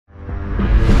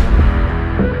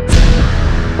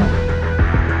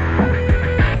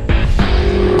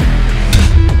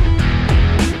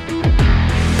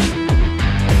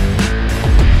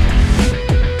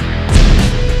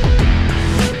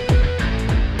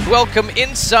welcome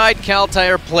inside Cal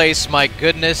Tire Place. My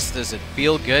goodness, does it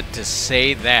feel good to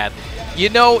say that. You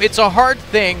know, it's a hard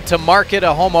thing to market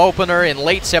a home opener in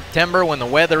late September when the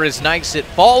weather is nice.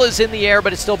 Fall is in the air,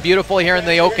 but it's still beautiful here in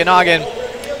the Okanagan.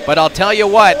 But I'll tell you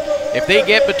what, if they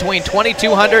get between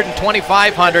 2,200 and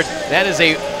 2,500, that is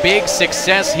a big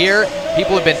success here.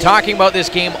 People have been talking about this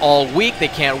game all week. They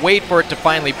can't wait for it to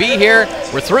finally be here.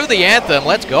 We're through the anthem.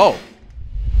 Let's go.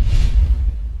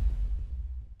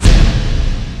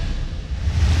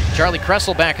 Charlie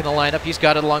Kressel back in the lineup. He's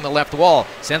got it along the left wall.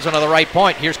 Sends one to the right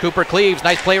point. Here's Cooper Cleaves.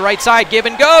 Nice play right side. Give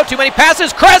and go. Too many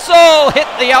passes. Kressel hit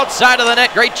the outside of the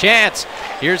net. Great chance.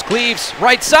 Here's Cleaves.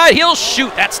 Right side. He'll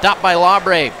shoot. That's stopped by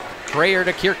Labre. Crayer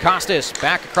to Kier Costas.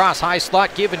 Back across high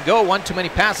slot. Give and go. One too many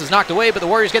passes knocked away, but the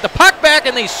Warriors get the puck back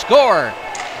and they score.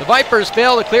 The Vipers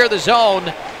fail to clear the zone,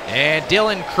 and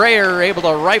Dylan Crayer able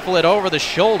to rifle it over the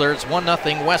shoulder. It's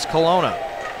 1-0 West Kelowna.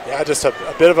 Yeah, just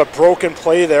a bit of a broken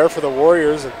play there for the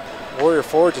Warriors. And Warrior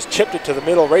forward just chipped it to the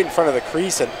middle right in front of the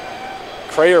crease, and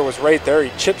Crayer was right there.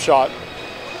 He chip shot,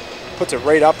 puts it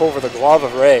right up over the glove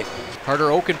of Ray. Carter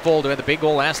Oakenfold, who had the big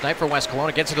goal last night for West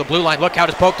Kelowna, gets to the blue line. Look out,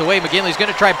 it's poked away. McGinley's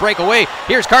going to try and break away.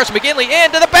 Here's Carson McGinley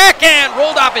into the backhand.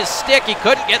 Rolled off his stick. He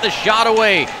couldn't get the shot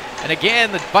away. And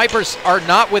again, the Vipers are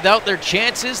not without their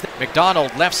chances.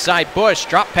 McDonald, left side, Bush,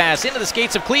 drop pass into the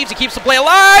skates of Cleaves. He keeps the play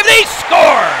alive. They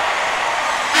score!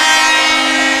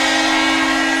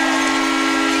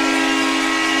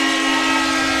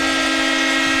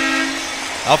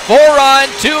 A 4-on,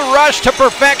 2-rush to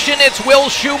perfection. It's Will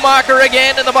Schumacher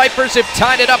again, and the Vipers have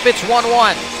tied it up. It's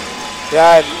 1-1.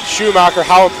 Yeah, and Schumacher,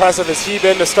 how impressive has he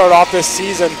been to start off this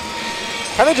season?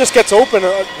 Kind of just gets open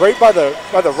right by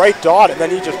the right dot, and then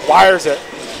he just wires it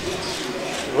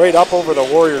right up over the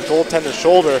Warriors goaltender's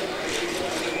shoulder.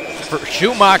 For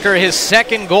Schumacher, his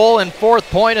second goal and fourth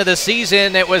point of the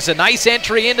season. It was a nice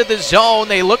entry into the zone.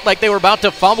 They looked like they were about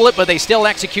to fumble it, but they still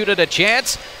executed a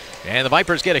chance. And the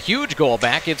Vipers get a huge goal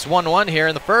back. It's 1-1 here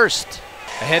in the first.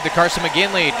 Ahead to Carson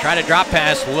McGinley, trying to drop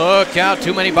pass. Look out,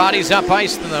 too many bodies up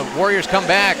ice, and the Warriors come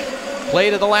back.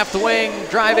 Play to the left wing,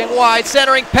 driving wide,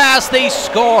 centering pass, they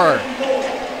score.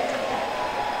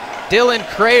 Dylan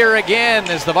Crayer again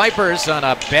as the Vipers on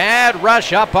a bad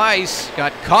rush up ice,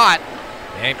 got caught.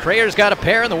 And Crayer's got a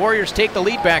pair, and the Warriors take the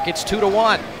lead back. It's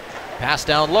 2-1. Pass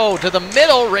down low to the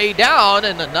middle, Ray down,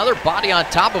 and another body on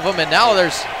top of him, and now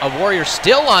there's a Warrior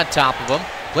still on top of him.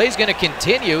 Play's going to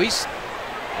continue.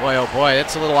 Boy, oh boy,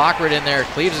 that's a little awkward in there.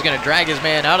 Cleaves is going to drag his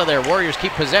man out of there. Warriors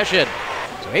keep possession.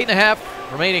 So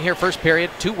 8.5 remaining here, first period.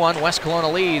 2-1, West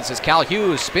Kelowna leads as Cal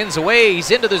Hughes spins away.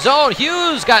 He's into the zone.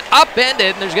 Hughes got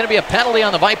upended, and there's going to be a penalty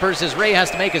on the Vipers as Ray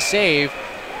has to make a save.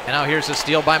 And now here's a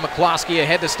steal by McCloskey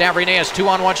ahead to Stavrineas.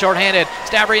 2-on-1 shorthanded.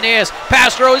 Stavrineas,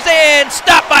 Pastro's in,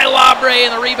 stopped by Labre,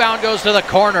 and the rebound goes to the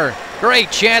corner.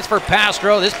 Great chance for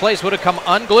Pastro. This place would have come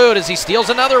unglued as he steals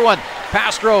another one.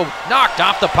 Pastro knocked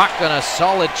off the puck on a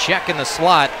solid check in the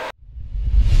slot.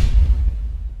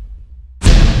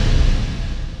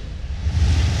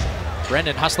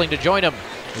 Brendan hustling to join him.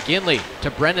 McGinley to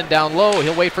Brendan down low.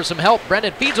 He'll wait for some help.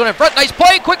 Brendan feeds one in front. Nice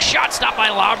play. Quick shot stopped by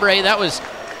Labre. That was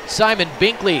Simon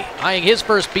Binkley eyeing his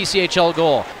first BCHL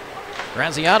goal.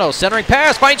 Graziano centering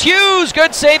pass, finds Hughes,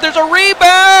 good save, there's a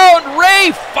rebound!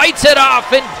 Ray fights it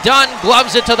off and Dunn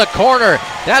gloves it to the corner.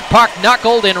 That puck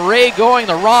knuckled and Ray going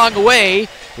the wrong way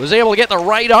was able to get the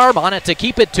right arm on it to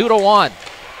keep it 2-1.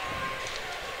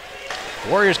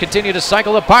 Warriors continue to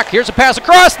cycle the puck, here's a pass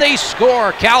across, they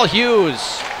score, Cal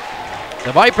Hughes.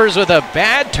 The Vipers with a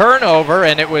bad turnover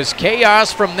and it was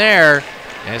chaos from there.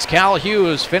 As Cal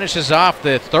Hughes finishes off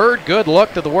the third good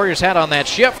look that the Warriors had on that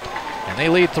shift, and they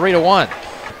lead 3-1.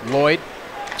 Lloyd,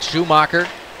 Schumacher,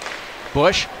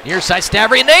 Bush, near side,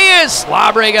 Stavrineas.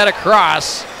 Labre got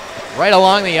across. Right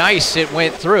along the ice it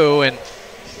went through, and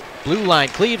blue line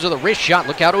Cleaves with a wrist shot.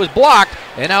 Look out, it was blocked,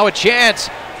 and now a chance.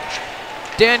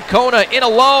 Dancona in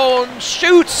alone,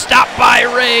 shoots, stopped by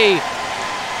Ray.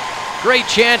 Great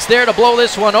chance there to blow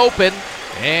this one open,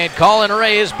 and Colin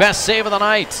Ray, his best save of the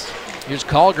night. Here's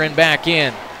Colgren back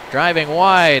in, driving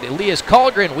wide. Elias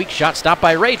Colgren, weak shot stopped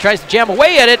by Ray, tries to jam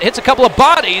away at it, hits a couple of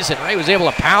bodies, and Ray was able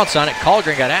to pounce on it.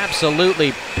 Colgren got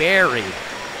absolutely buried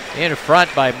in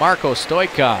front by Marko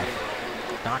Stoikov.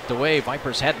 Knocked away,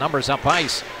 Vipers had numbers up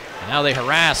ice. And now they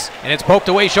harass, and it's poked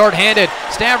away shorthanded.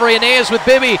 Stavrineas with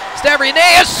Bibby.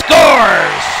 Stavrineas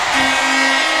scores!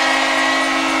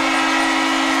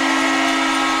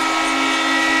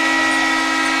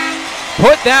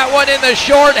 Put that one in the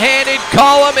short-handed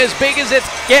column, as big as it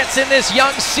gets in this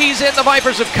young season. The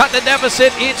Vipers have cut the deficit.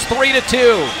 It's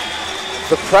 3-2.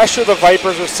 The pressure the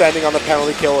Vipers are sending on the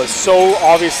penalty kill is so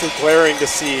obviously glaring to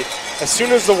see. as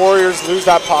soon as the Warriors lose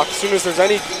that puck, as soon as there's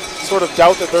any sort of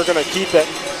doubt that they're going to keep it,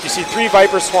 you see 3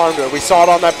 Vipers swarm to it. We saw it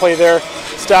on that play there.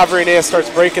 Stavrineus starts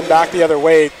breaking back the other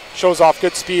way, shows off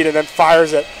good speed, and then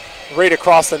fires it right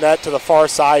across the net to the far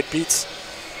side, beats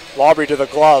Laubry to the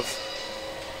glove.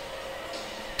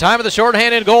 Time of the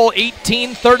shorthanded goal,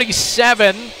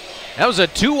 18:37. That was a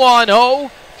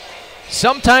 2-on-0.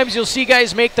 Sometimes you'll see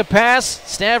guys make the pass.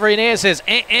 Stavrineus says,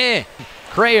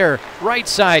 Crayer, right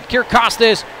side.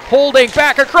 Kirkostas holding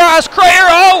back across. Crayer,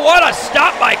 oh, what a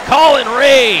stop by Colin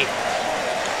Ray.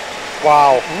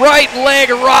 Wow. Right leg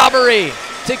robbery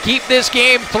to keep this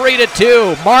game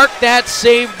 3-2. Mark that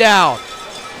save down.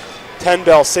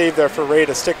 10-bell save there for Ray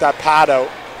to stick that pad out.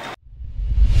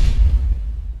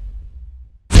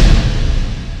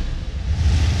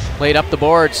 Played up the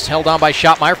boards, held on by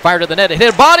Schottmeyer, fired to the net,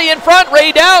 hit a body in front,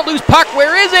 Ray down, loose puck,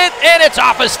 where is it? And it's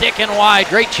off a stick and wide.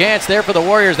 Great chance there for the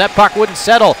Warriors. That puck wouldn't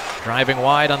settle. Driving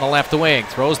wide on the left wing,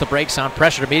 throws the brakes on,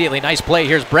 pressure immediately. Nice play.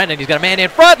 Here's Brendan. He's got a man in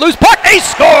front, loose puck, they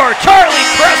score! Charlie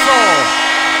Kressel!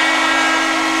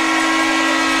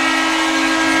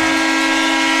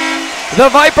 The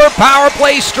Viper power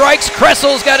play strikes.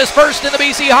 Kressel's got his first in the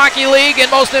BC Hockey League,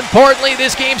 and most importantly,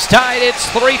 this game's tied. It's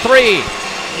 3-3.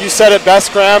 You said it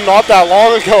best, Graham, not that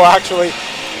long ago, actually.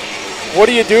 What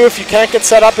do you do if you can't get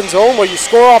set up in zone? Well, you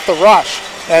score off the rush.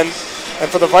 And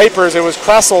for the Vipers, it was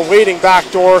Kressel waiting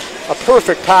backdoor, a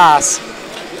perfect pass.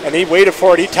 And he waited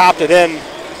for it, he tapped it in.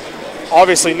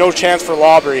 Obviously, no chance for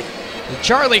Laubry.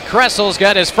 Charlie Kressel's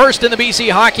got his first in the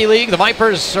BC Hockey League. The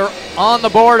Vipers are on the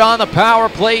board on the power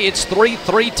play. It's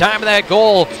 3-3, time of that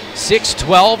goal,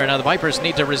 6-12. Now the Vipers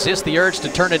need to resist the urge to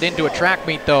turn it into a track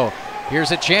meet, though.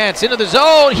 Here's a chance into the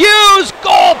zone. Hughes,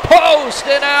 goal post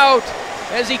and out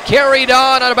as he carried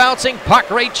on a bouncing puck.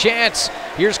 Great chance.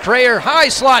 Here's Crayer, high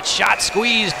slot shot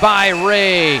squeezed by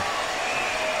Ray.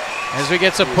 As we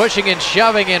get some pushing and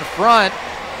shoving in front.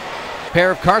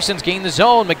 Pair of Carsons gain the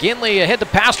zone. McGinley ahead to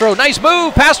Pastro. Nice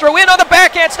move. Pastro in on the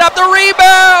backhand. Stop the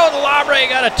rebound. Laubry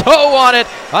got a toe on it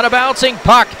on a bouncing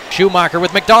puck. Schumacher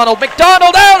with McDonald.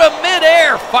 McDonald out of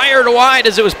midair. Fired wide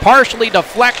as it was partially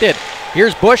deflected.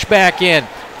 Here's Bush back in.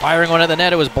 Firing one at the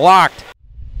net. It was blocked.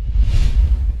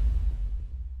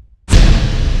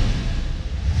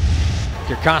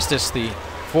 Kirkostas, the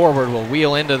forward, will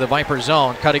wheel into the Viper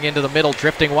zone, cutting into the middle,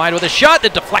 drifting wide with a shot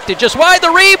that deflected just wide.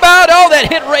 The rebound, oh,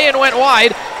 that hit Ray and went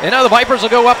wide. And now the Vipers will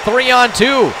go up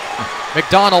 3-on-2.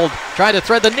 McDonald tried to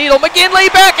thread the needle.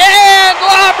 McGinley back and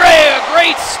Laubry, a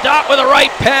great stop with a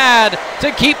right pad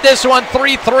to keep this one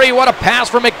 3-3. What a pass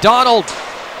from McDonald.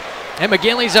 And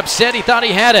McGinley's upset, he thought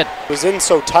he had it. It was in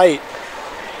so tight,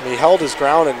 and he held his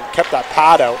ground and kept that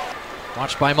pad out.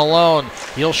 Watched by Malone.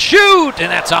 He'll shoot,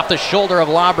 and that's off the shoulder of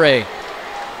Laubry.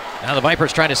 Now the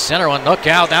Vipers trying to center one. Look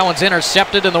out, that one's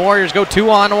intercepted, and the Warriors go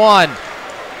 2-on-1.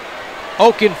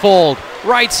 Oakenfold,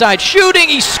 right side, shooting,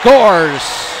 he scores.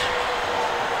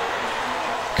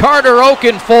 Carter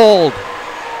Oakenfold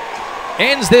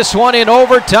ends this one in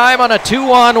overtime on a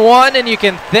 2-on-1, and you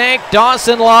can thank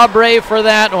Dawson Laubry for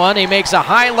that one. He makes a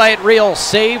highlight reel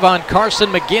save on Carson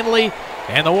McGinley,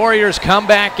 and the Warriors come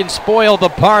back and spoil the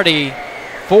party.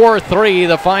 4-3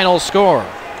 the final score.